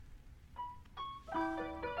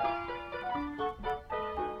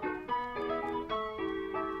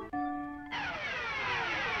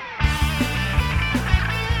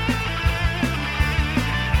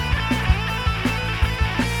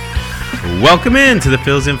Welcome in to the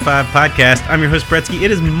Phils in 5 podcast. I'm your host, Bretsky. It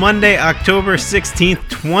is Monday, October 16th,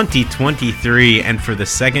 2023, and for the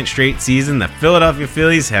second straight season, the Philadelphia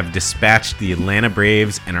Phillies have dispatched the Atlanta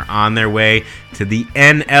Braves and are on their way to the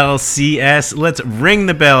NLCS. Let's ring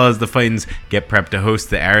the bell as the Titans get prepped to host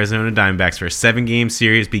the Arizona Diamondbacks for a 7-game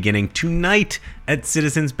series beginning tonight at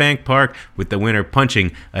Citizens Bank Park, with the winner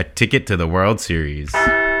punching a ticket to the World Series.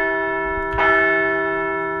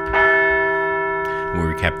 We'll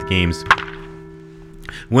recap the games.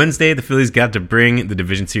 Wednesday, the Phillies got to bring the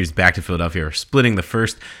division series back to Philadelphia, splitting the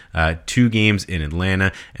first 2 games in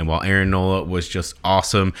Atlanta. And while Aaron Nola was just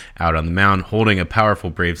awesome out on the mound, holding a powerful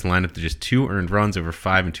Braves lineup to just 2 earned runs over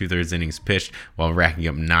 5 2/3 innings pitched, while racking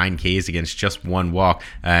up 9 Ks against just 1 walk.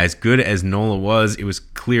 As good as Nola was, it was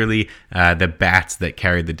clearly the bats that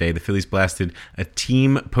carried the day. The Phillies blasted a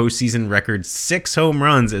team postseason record 6 home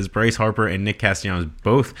runs as Bryce Harper and Nick Castellanos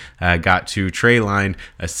both got to Trey lined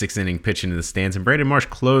a 6-inning pitch into the stands, and Brandon Marsh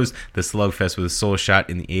closed the slugfest with a solo shot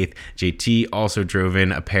in the 8th. JT also drove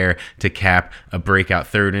in a pair to cap a breakout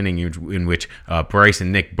 3rd inning in which Bryce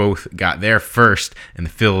and Nick both got there first, and the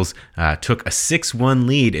Phils took a 6-1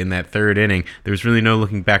 lead in that 3rd inning. There was really no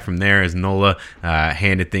looking back from there as Nola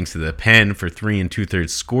handed things to the pen for 3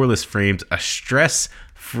 2/3 scoreless frames, a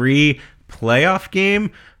stress-free playoff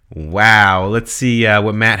game. Wow, let's see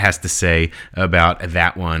what Matt has to say about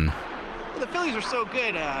that one. The Phillies are so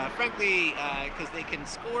good, frankly, because they can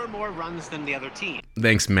score more runs than the other team.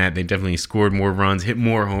 Thanks, Matt. They definitely scored more runs, hit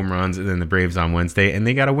more home runs than the Braves on Wednesday, and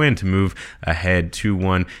they got a win to move ahead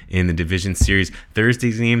 2-1 in the division series.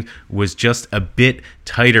 Thursday's game was just a bit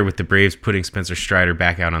tighter, with the Braves putting Spencer Strider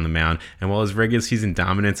back out on the mound. And while his regular season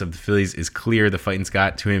dominance of the Phillies is clear, the Titans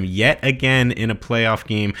got to him yet again in a playoff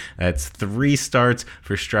game. That's 3 starts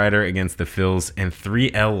for Strider against the Phils and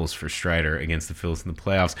 3 L's for Strider against the Phils in the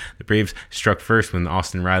playoffs. The Braves struck first with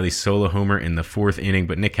Austin Riley's solo homer in the 4th inning,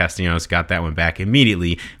 but Nick Castellanos got that one back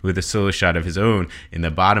immediately with a solo shot of his own in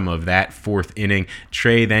the bottom of that 4th inning.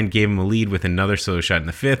 Trey then gave him a lead with another solo shot in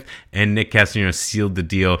the 5th, and Nick Castellanos sealed the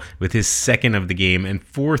deal with his 2nd of the game and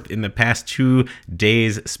 4th in the past 2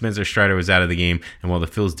 days. Spencer Strider was out of the game, and while the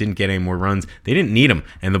Phils didn't get any more runs, they didn't need him,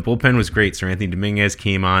 and the bullpen was great. So Anthony Dominguez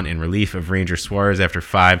came on in relief of Ranger Suarez after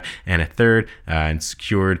 5 1/3 and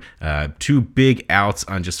secured 2 big outs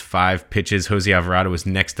on just 5 pitches. Jose Alvarado was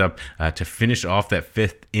next up to finish off that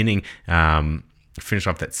 5th inning. Finish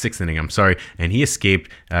off that 6th inning, and he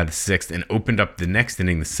escaped the 6th and opened up the next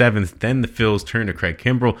inning, the 7th. Then the Phils turned to Craig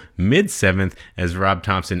Kimbrell mid-7th as Rob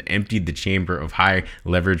Thompson emptied the chamber of high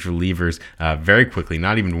leverage relievers very quickly,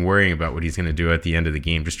 not even worrying about what he's going to do at the end of the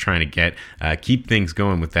game, just trying to keep things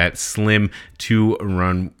going with that slim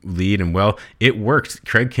 2-run lead. And well, it worked.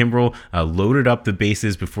 Craig Kimbrell loaded up the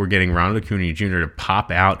bases before getting Ronald Acuna Jr. to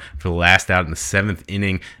pop out for the last out in the 7th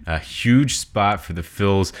inning. A huge spot for the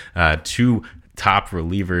Phils to top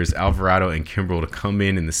relievers Alvarado and Kimbrell to come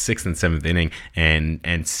in the 6th and 7th inning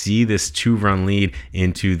and see this 2-run lead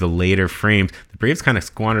into the later frames. The Braves kind of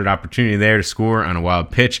squandered opportunity there to score on a wild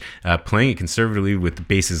pitch, playing it conservatively with the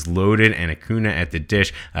bases loaded and Acuna at the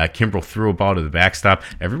dish. Kimbrell threw a ball to the backstop.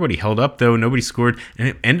 Everybody held up, though. Nobody scored, and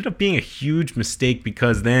it ended up being a huge mistake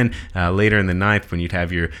because then later in the 9th, when you'd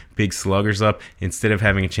have your big sluggers up, instead of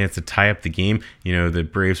having a chance to tie up the game, the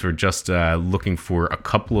Braves were just looking for a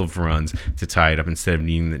couple of runs to tie it up instead of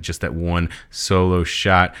needing just that one solo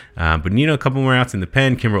shot. But a couple more outs in the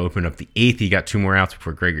pen. Kimbrell opened up the 8th. He got 2 more outs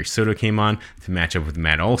before Gregory Soto came on to match up with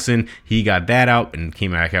Matt Olson. He got that out and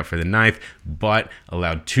came back out for the 9th, but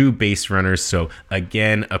allowed 2 base runners. So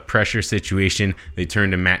again, a pressure situation. They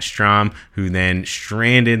turned to Matt Strahm, who then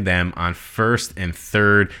stranded them on 1st and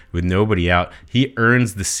 3rd with nobody out. He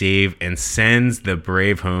earns the save and sends the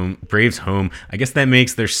Braves home. I guess that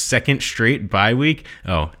makes their 2nd straight bye week.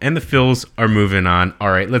 Oh, and the Phils are moving on.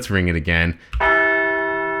 All right, let's ring it again.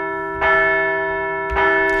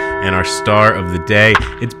 And our star of the day,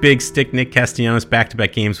 it's Big Stick Nick Castellanos,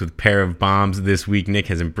 back-to-back games with a pair of bombs this week. Nick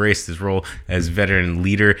has embraced his role as veteran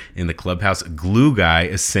leader in the clubhouse, glue guy,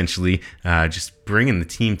 essentially, just bringing the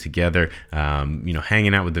team together,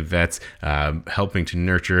 hanging out with the vets, helping to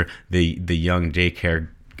nurture the young daycare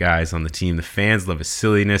guys on the team. The fans love his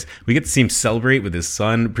silliness. We get to see him celebrate with his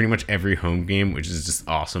son pretty much every home game, which is just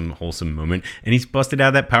awesome, wholesome moment. And he's busted out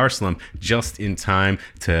of that power slump just in time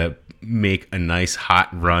to make a nice hot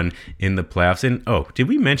run in the playoffs. And did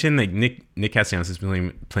we mention that Nick Castellanos has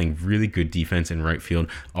been playing really good defense in right field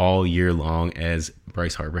all year long, as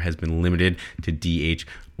Bryce Harper has been limited to DH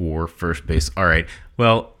or first base? All right,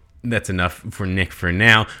 well, that's enough for Nick for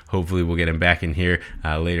now. Hopefully we'll get him back in here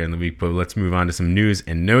later in the week, but let's move on to some news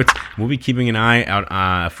and notes. We'll be keeping an eye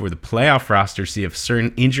out for the playoff roster, see if a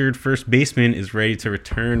certain injured first baseman is ready to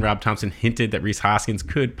return. Rob Thompson hinted that Rhys Hoskins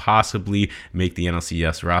could possibly make the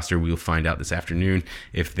NLCS roster. We'll find out this afternoon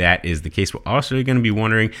if that is the case. We're also going to be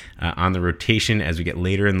wondering on the rotation as we get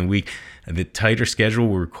later in the week. The tighter schedule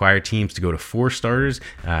will require teams to go to 4 starters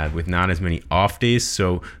with not as many off days.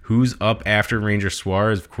 So who's up after Ranger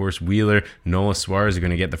Suarez? Of course, Wheeler, Nola, Suarez are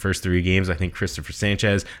going to get the first 3 games. I think Christopher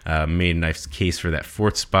Sanchez made a nice case for that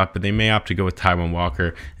 4th spot, but they may opt to go with Taijuan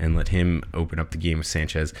Walker and let him open up the game with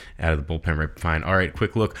Sanchez out of the bullpen right behind. All right,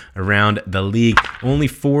 quick look around the league. Only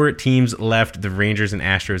 4 teams left. The Rangers and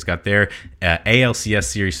Astros got their ALCS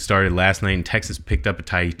series started last night, and Texas picked up a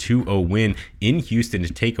tidy 2-0 win in Houston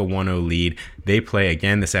to take a 1-0 lead. They play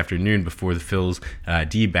again this afternoon before the Phils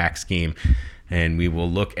D-backs game. And we will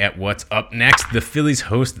look at what's up next. The Phillies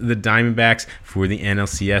host the Diamondbacks for the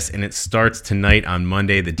NLCS, and it starts tonight on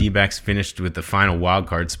Monday. The D-backs finished with the final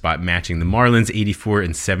wildcard spot, matching the Marlins'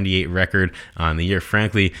 84-78 record on the year.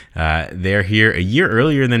 Frankly, they're here a year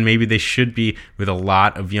earlier than maybe they should be, with a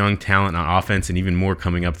lot of young talent on offense and even more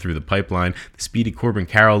coming up through the pipeline. The speedy Corbin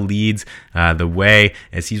Carroll leads the way,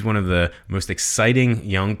 as he's one of the most exciting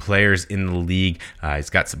young players in the league. He's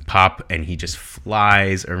got some pop, and he just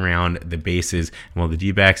flies around the bases. While the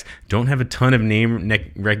D-backs don't have a ton of name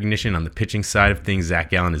recognition on the pitching side of things,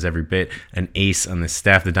 Zach Gallen is every bit an ace on the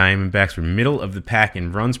staff. The Diamondbacks were middle of the pack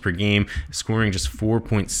in runs per game, scoring just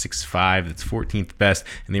 4.65. That's 14th best,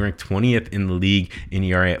 and they ranked 20th in the league in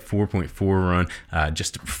ERA at 4.4 run,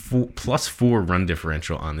 just plus 4 run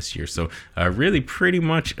differential on this year. So really pretty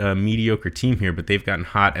much a mediocre team here, but they've gotten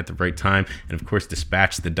hot at the right time, and of course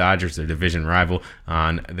dispatched the Dodgers, their division rival,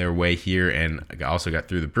 on their way here, and also got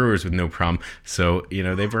through the Brewers with no problem. So,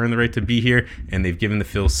 they've earned the right to be here, and they've given the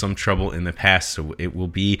Phils some trouble in the past. So it will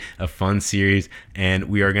be a fun series, and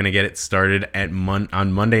we are going to get it started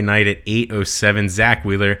on Monday night at 8:07. Zach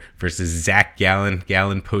Wheeler versus Zach Gallen.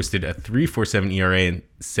 Gallen posted a 3.47 ERA and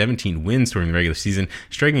 17 wins during the regular season,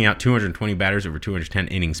 striking out 220 batters over 210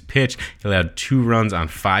 innings pitched. He allowed 2 runs on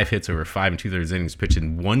 5 hits over 5 2/3 innings pitched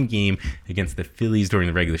in 1 game against the Phillies during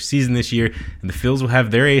the regular season this year. And the Phils will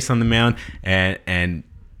have their ace on the mound, and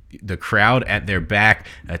the crowd at their back.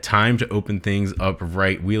 A time to open things up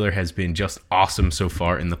right. Wheeler has been just awesome so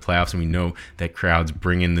far in the playoffs, and we know that crowds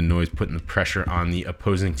bring in the noise, putting the pressure on the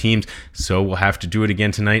opposing teams. So we'll have to do it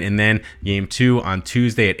again tonight. And then game 2 on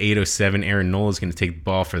Tuesday at 8:07. Aaron Nola is going to take the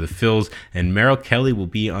ball for the Phils, and Merrill Kelly will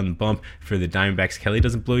be on the bump for the Diamondbacks. Kelly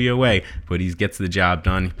doesn't blow you away, but he gets the job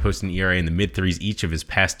done. He posted an ERA in the mid-3s each of his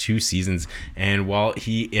past 2 seasons. And while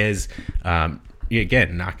he is,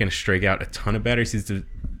 again, not going to strike out a ton of batters, he's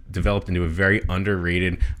developed into a very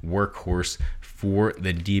underrated workhorse for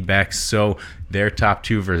the D-backs. So their top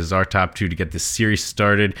 2 versus our top 2 to get this series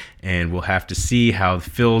started, and we'll have to see how the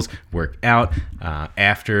Phils work out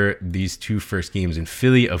after these 2 first games in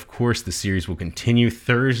Philly. Of course, the series will continue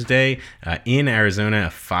Thursday in Arizona, a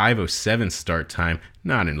 5:07 start time.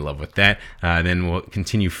 Not in love with that. Then we'll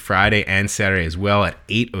continue Friday and Saturday as well at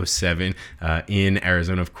 8:07 in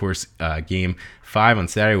Arizona. Of course, game 5 on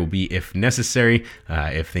Saturday will be if necessary.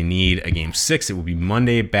 If they need a game 6, it will be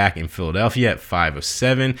Monday back in Philadelphia at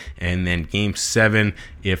 5:07, and then game 7,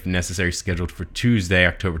 if necessary, scheduled for Tuesday,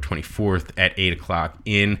 October 24th at 8 o'clock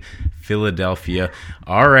in Philadelphia.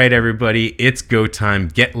 All right, everybody, it's go time.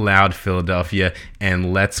 Get loud, Philadelphia,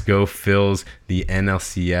 and let's go, Phils. The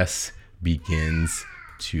NLCS begins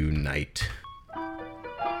tonight.